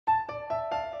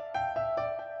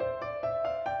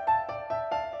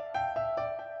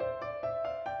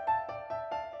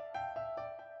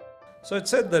So it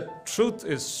said that truth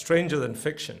is stranger than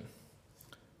fiction.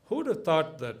 Who would have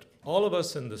thought that all of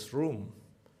us in this room,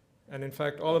 and in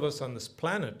fact all of us on this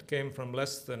planet, came from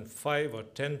less than 5 or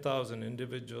 10,000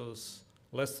 individuals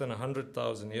less than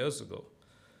 100,000 years ago?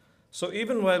 So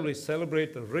even while we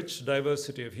celebrate the rich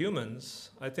diversity of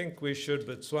humans, I think we should,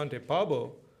 with Svante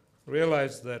Pääbo,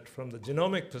 realize that from the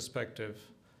genomic perspective,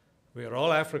 we are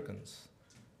all Africans,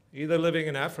 either living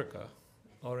in Africa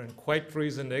or in quite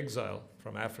recent exile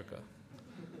from Africa.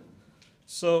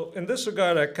 So in this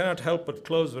regard, I cannot help but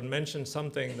close and mention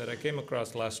something that I came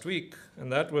across last week, and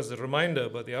that was a reminder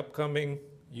about the upcoming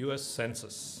US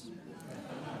Census.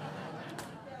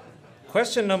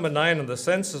 Question number 9 on the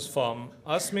census form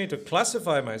asked me to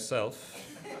classify myself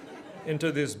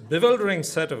into this bewildering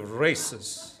set of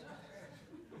races.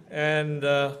 And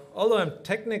although I'm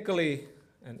technically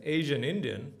an Asian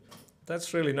Indian,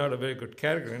 that's really not a very good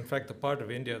category. In fact, the part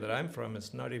of India that I'm from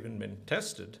has not even been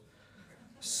tested.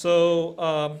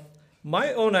 So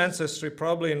my own ancestry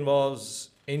probably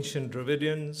involves ancient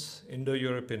Dravidians,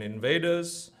 Indo-European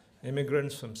invaders,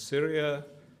 immigrants from Syria,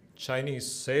 Chinese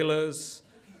sailors,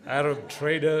 Arab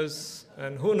traders,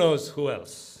 and who knows who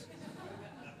else.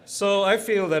 So I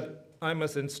feel that I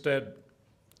must instead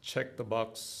check the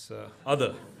box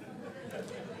other.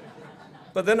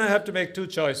 But then I have to make 2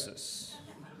 choices.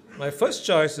 My first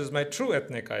choice is my true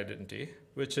ethnic identity,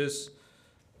 which is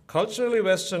culturally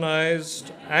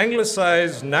westernized,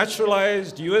 anglicized,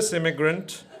 naturalized US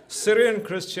immigrant, Syrian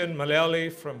Christian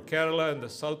Malayali from Kerala and the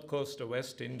south coast of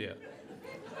West India.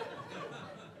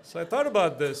 So I thought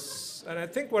about this, and I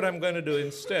think what I'm going to do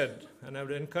instead, and I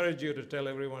would encourage you to tell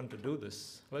everyone to do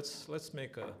this, let's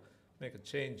make a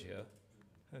change here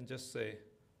and just say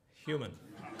human.